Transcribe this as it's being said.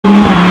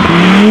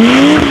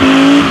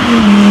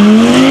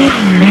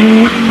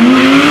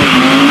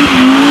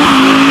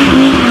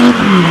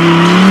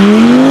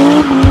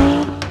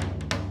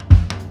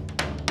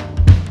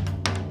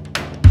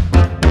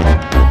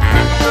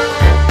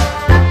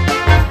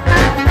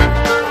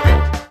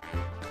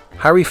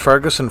Harry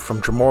Ferguson from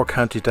Dromore,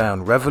 County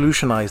Down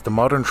revolutionised the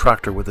modern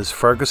tractor with his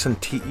Ferguson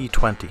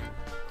TE20.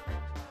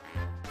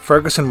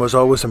 Ferguson was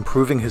always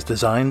improving his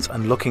designs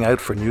and looking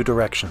out for new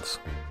directions.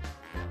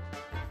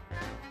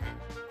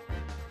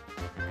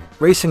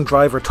 Racing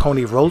driver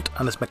Tony Rolt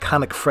and his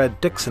mechanic Fred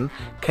Dixon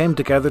came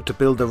together to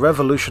build the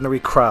revolutionary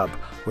Crab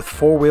with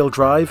four-wheel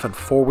drive and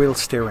four-wheel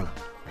steering.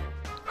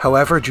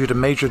 However, due to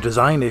major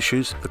design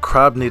issues, the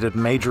Crab needed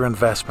major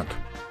investment.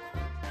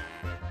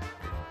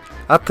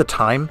 At the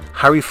time,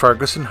 Harry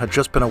Ferguson had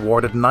just been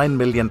awarded £9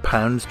 million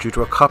due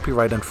to a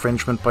copyright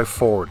infringement by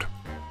Ford.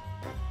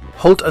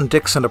 Holt and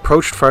Dixon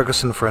approached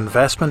Ferguson for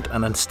investment,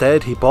 and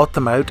instead he bought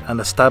them out and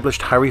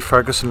established Harry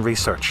Ferguson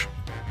Research.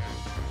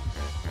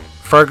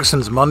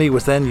 Ferguson's money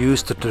was then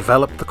used to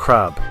develop the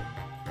Crab.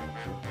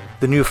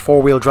 The new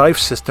four-wheel drive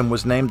system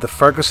was named the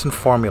Ferguson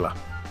Formula.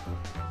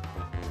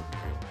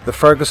 The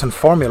Ferguson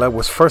Formula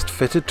was first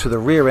fitted to the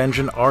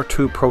rear-engine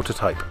R2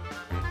 prototype.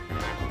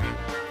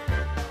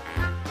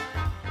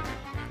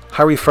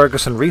 Harry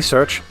Ferguson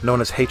Research,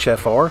 known as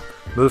HFR,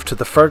 moved to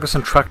the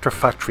Ferguson Tractor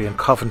Factory in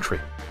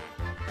Coventry.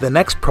 The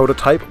next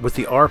prototype was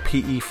the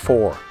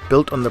RPE4,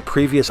 built on the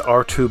previous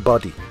R2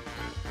 body.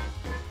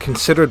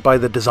 Considered by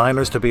the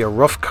designers to be a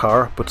rough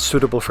car but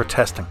suitable for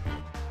testing.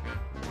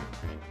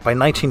 By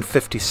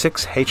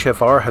 1956,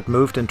 HFR had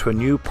moved into a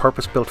new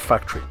purpose-built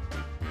factory.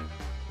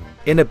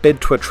 In a bid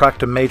to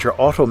attract a major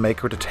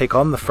automaker to take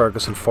on the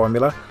Ferguson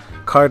Formula,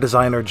 car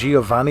designer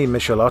Giovanni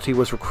Michelotti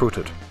was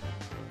recruited.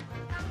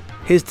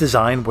 His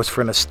design was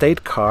for an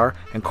estate car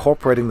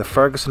incorporating the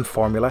Ferguson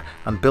Formula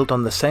and built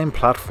on the same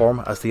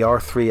platform as the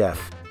R3F.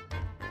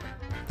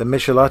 The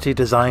Michelotti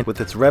design, with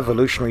its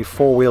revolutionary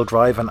four-wheel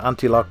drive and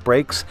anti-lock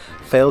brakes,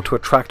 failed to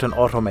attract an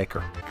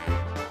automaker.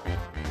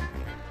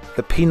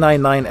 The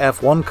P99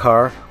 F1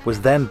 car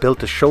was then built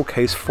to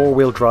showcase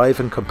four-wheel drive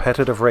in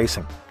competitive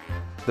racing.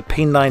 The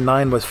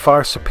P99 was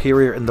far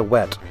superior in the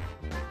wet.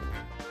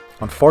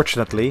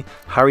 Unfortunately,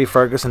 Harry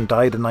Ferguson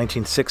died in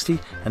 1960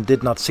 and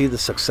did not see the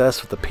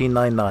success of the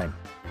P99.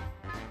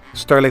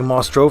 Stirling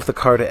Moss drove the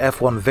car to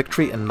F1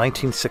 victory in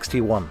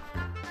 1961.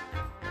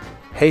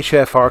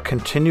 HFR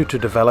continued to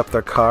develop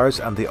their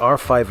cars, and the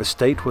R5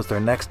 Estate was their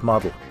next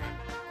model.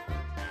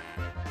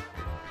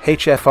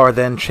 HFR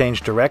then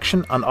changed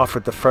direction and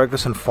offered the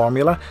Ferguson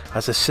Formula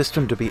as a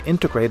system to be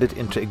integrated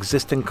into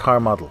existing car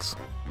models.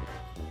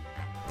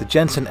 The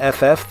Jensen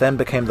FF then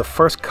became the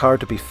first car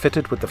to be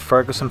fitted with the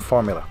Ferguson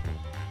Formula.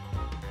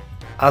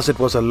 As it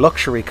was a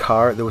luxury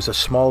car, there was a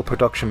small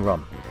production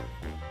run.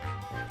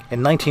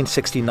 In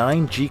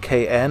 1969,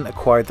 GKN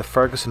acquired the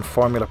Ferguson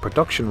Formula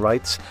production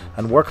rights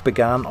and work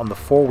began on the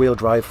four-wheel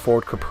drive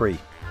Ford Capri.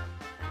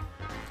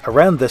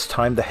 Around this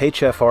time, the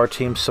HFR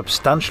team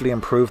substantially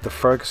improved the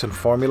Ferguson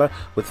Formula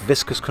with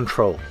viscous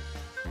control.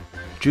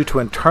 Due to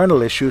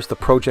internal issues, the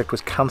project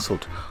was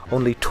cancelled.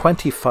 Only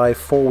 25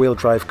 four-wheel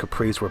drive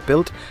Capris were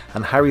built,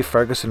 and Harry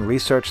Ferguson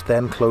Research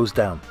then closed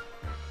down.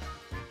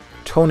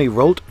 Tony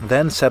Rolt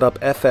then set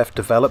up FF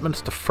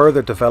Developments to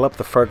further develop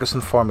the Ferguson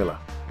Formula.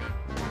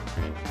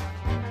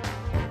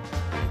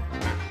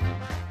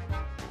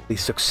 He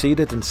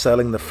succeeded in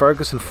selling the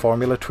Ferguson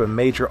Formula to a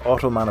major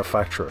auto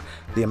manufacturer,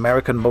 the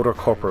American Motor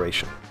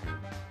Corporation.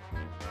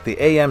 The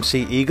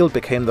AMC Eagle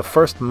became the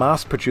first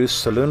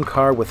mass-produced saloon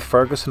car with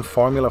Ferguson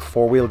Formula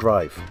four-wheel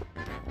drive.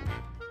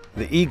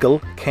 The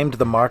Eagle came to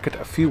the market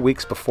a few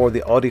weeks before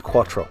the Audi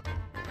Quattro.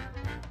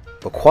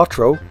 The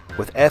Quattro,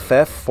 with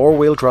FF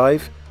four-wheel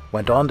drive,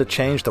 went on to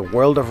change the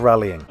world of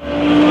rallying.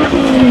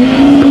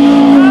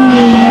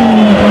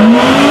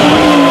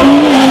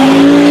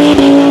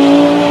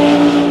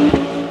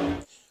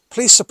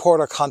 Please support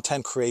our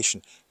content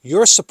creation.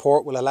 Your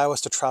support will allow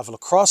us to travel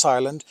across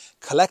Ireland,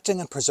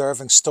 collecting and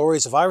preserving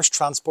stories of Irish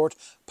transport,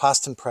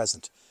 past and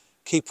present.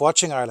 Keep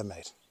watching Ireland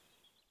Mate.